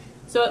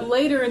 So it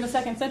later in the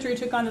 2nd century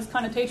took on this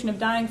connotation of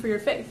dying for your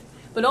faith.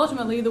 But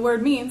ultimately, the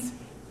word means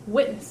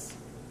witness.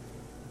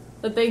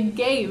 That they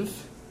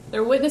gave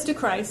their witness to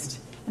Christ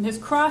and his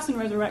cross and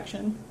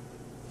resurrection,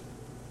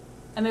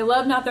 and they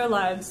loved not their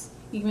lives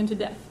even to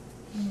death.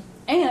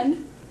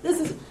 And this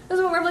is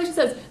what Revelation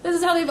says. This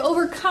is how they've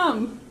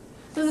overcome.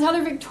 This is how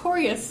they're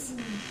victorious,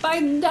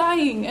 by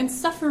dying and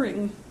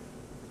suffering.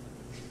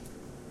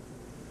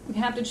 We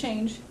have to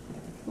change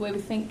the way we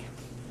think.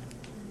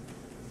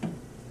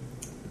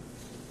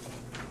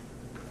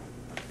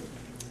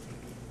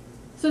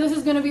 So this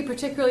is going to be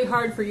particularly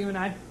hard for you and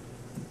I.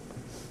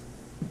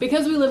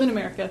 Because we live in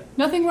America.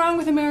 Nothing wrong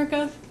with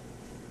America,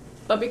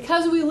 but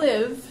because we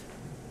live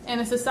in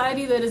a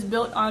society that is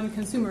built on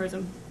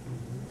consumerism.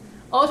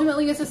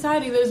 Ultimately, a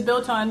society that is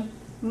built on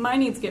my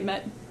needs get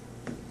met,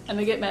 and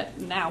they get met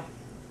now.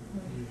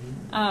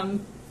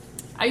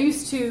 I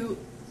used to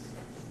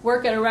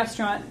work at a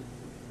restaurant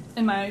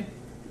in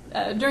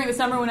during the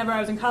summer whenever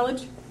I was in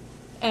college,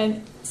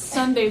 and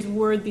Sundays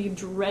were the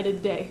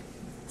dreaded day.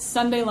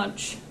 Sunday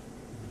lunch.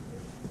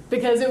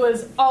 Because it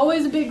was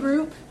always a big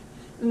group,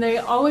 and they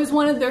always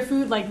wanted their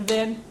food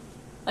then.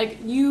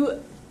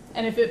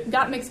 And if it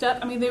got mixed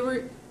up, they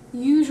were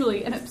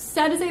usually, and it's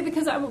sad to say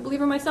because I'm a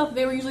believer myself,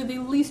 they were usually the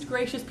least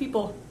gracious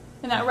people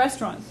in that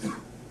restaurant.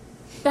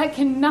 That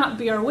cannot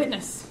be our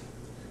witness.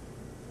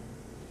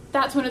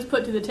 that's when it's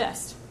put to the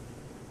test.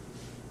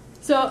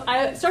 So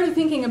I started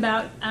thinking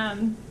about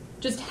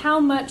just how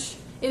much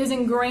it is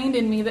ingrained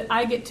in me that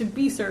I get to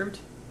be served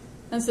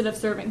instead of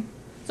serving.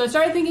 So I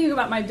started thinking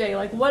about my day,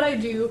 like what I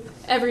do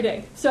every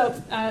day.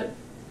 So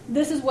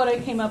this is what I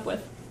came up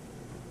with.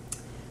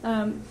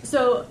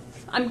 So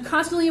I'm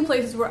constantly in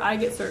places where I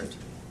get served.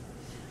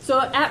 So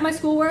at my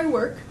school where I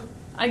work,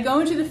 I go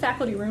into the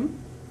faculty room,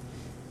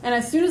 and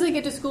as soon as I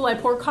get to school, I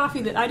pour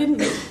coffee that I didn't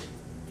make.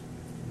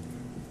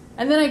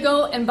 And then I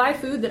go and buy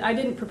food that I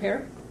didn't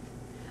prepare.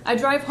 I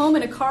drive home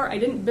in a car I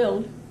didn't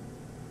build.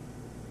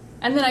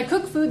 And then I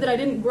cook food that I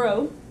didn't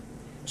grow,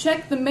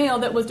 check the mail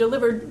that was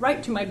delivered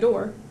right to my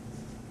door.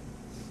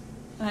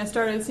 And I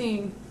started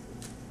seeing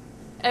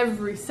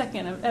every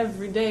second of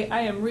every day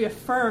I am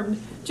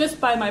reaffirmed just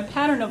by my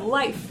pattern of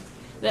life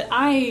that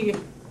I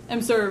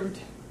am served.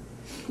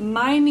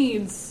 My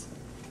needs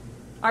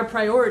are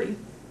priority.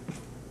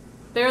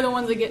 They're the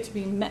ones that get to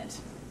be met.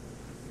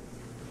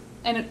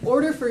 And in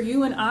order for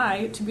you and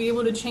I to be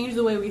able to change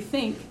the way we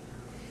think,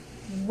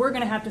 we're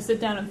going to have to sit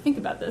down and think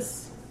about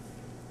this.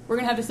 We're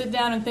going to have to sit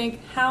down and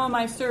think, how am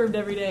I served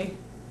every day?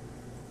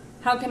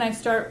 How can I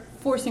start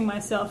forcing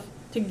myself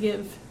to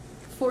give,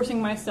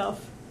 forcing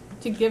myself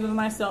to give of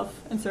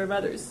myself and serve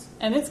others?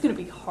 And it's going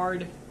to be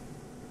hard.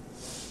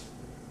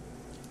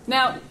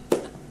 Now,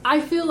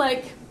 I feel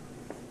like,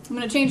 I'm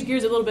going to change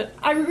gears a little bit.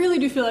 I really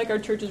do feel like our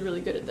church is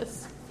really good at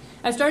this.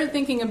 I started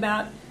thinking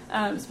about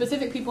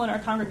specific people in our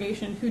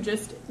congregation who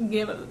just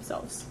give of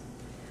themselves.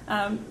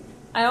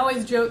 I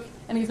always joke,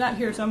 and he's not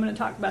here, so I'm going to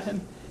talk about him,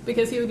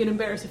 because he would get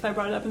embarrassed if I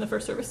brought it up in the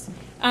first service.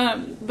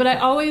 But I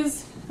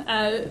always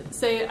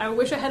say, I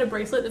wish I had a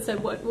bracelet that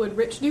said, what would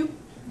Rich do?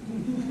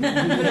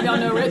 Any of y'all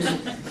know Rich?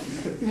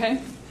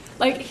 Okay.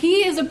 Like,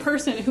 he is a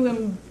person who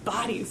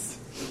embodies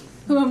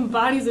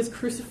this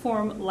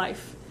cruciform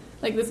life.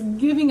 Like, this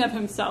giving of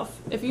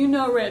himself. If you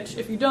know Rich,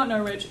 if you don't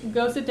know Rich,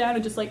 go sit down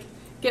and just, like,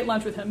 get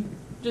lunch with him.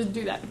 Just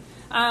do that.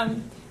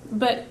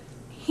 But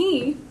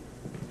he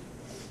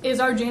is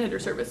our janitor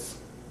service.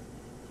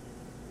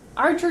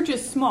 Our church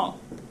is small.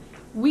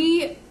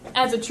 We,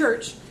 as a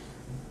church,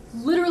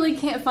 literally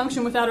can't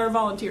function without our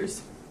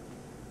volunteers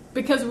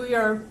because we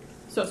are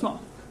so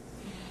small.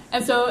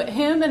 And so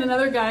him and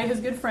another guy,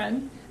 his good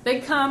friend, they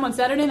come on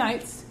Saturday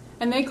nights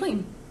and they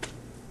clean.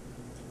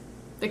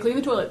 They clean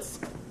the toilets.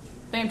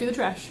 They empty the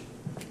trash.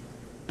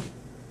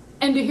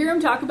 And to hear him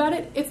talk about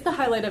it, it's the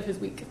highlight of his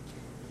week.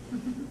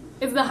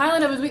 It's the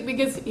highlight of his week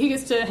because he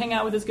gets to hang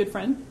out with his good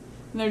friend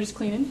and they're just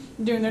cleaning,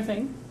 doing their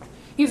thing.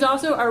 He's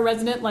also our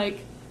resident, like,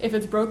 if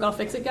it's broke, I'll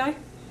fix it guy.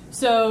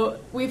 So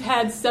we've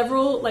had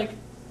several, like,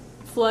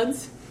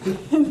 floods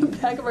in the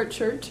back of our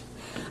church.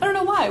 I don't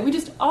know why. We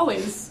just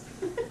always...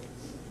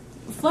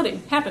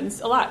 Flooding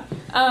happens a lot.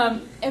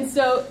 And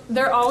so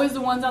they're always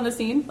the ones on the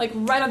scene, like,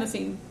 right on the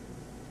scene.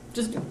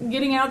 Just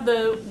getting out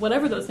the,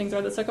 whatever those things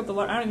are that suck up the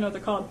water. I don't even know what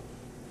they're called.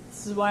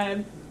 This is why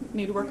I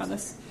need to work on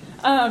this.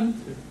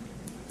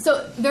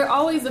 So they're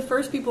always the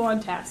first people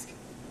on task.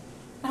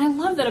 And I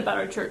love that about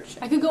our church.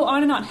 I could go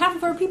on and on. Half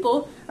of our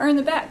people are in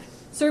the back,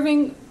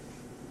 serving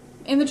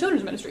in the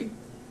children's ministry.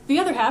 The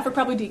other half are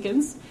probably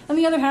deacons, and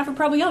the other half are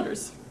probably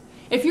elders.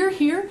 If you're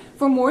here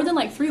for more than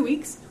like 3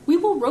 weeks, we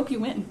will rope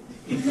you in.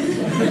 You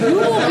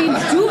will be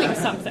doing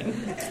something.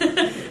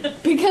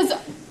 Because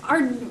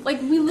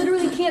we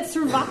literally can't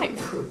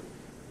survive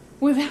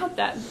without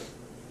that.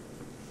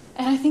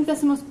 And I think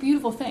that's the most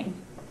beautiful thing.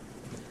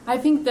 I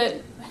think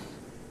that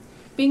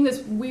being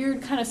this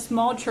weird kind of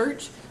small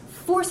church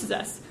forces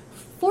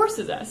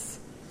us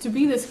to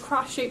be this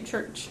cross-shaped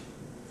church.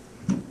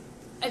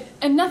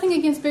 And nothing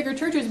against bigger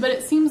churches, but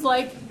it seems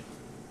like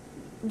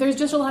there's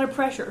just a lot of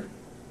pressure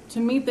to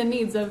meet the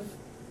needs of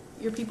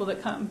your people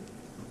that come.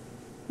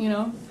 You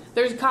know,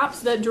 there's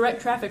cops that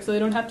direct traffic so they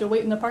don't have to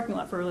wait in the parking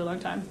lot for a really long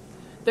time.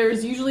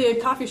 There's usually a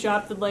coffee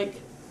shop that, like,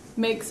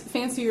 makes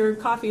fancier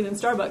coffee than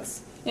Starbucks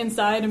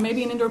inside, and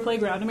maybe an indoor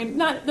playground. I mean,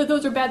 not that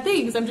those are bad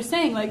things. I'm just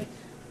saying, like,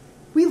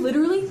 we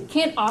literally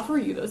can't offer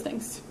you those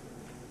things.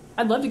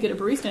 I'd love to get a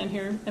barista in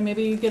here and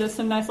maybe get us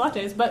some nice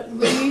lattes, but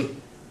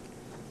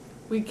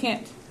we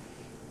can't.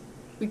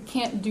 We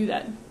can't do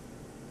that.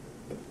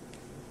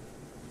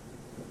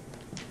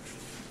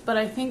 But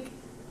I think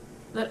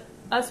that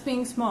us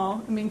being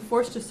small and being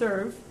forced to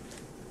serve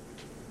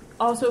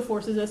also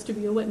forces us to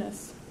be a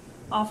witness.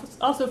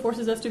 Also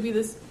forces us to be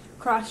this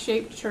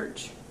cross-shaped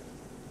church.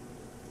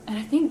 And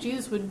I think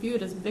Jesus would view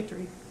it as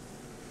victory.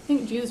 I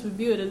think Jesus would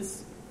view it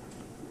as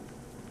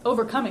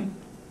overcoming.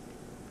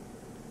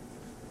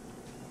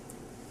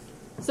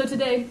 So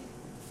today,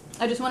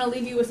 I just want to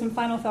leave you with some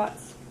final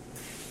thoughts.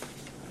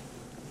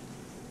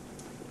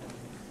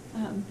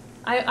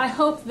 I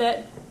hope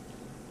that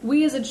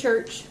we as a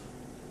church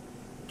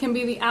can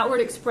be the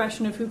outward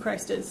expression of who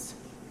Christ is.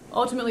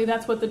 Ultimately,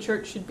 that's what the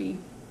church should be.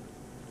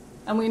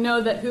 And we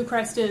know that who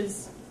Christ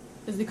is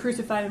the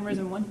crucified and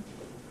risen one.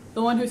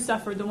 The one who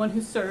suffered, the one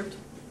who served.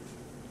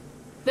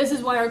 This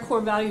is why our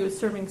core value is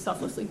serving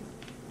selflessly.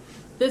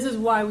 This is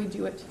why we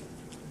do it.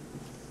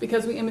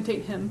 Because we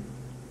imitate him.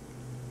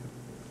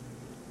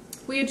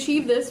 We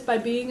achieve this by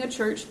being a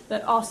church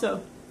that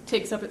also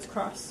takes up its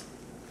cross,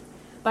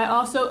 by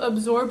also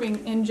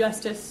absorbing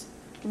injustice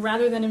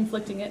rather than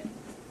inflicting it,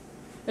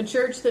 a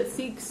church that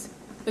seeks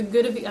the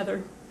good of the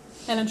other,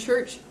 and a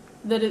church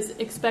that is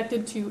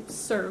expected to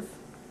serve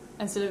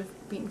instead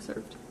of being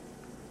served.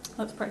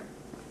 Let's pray.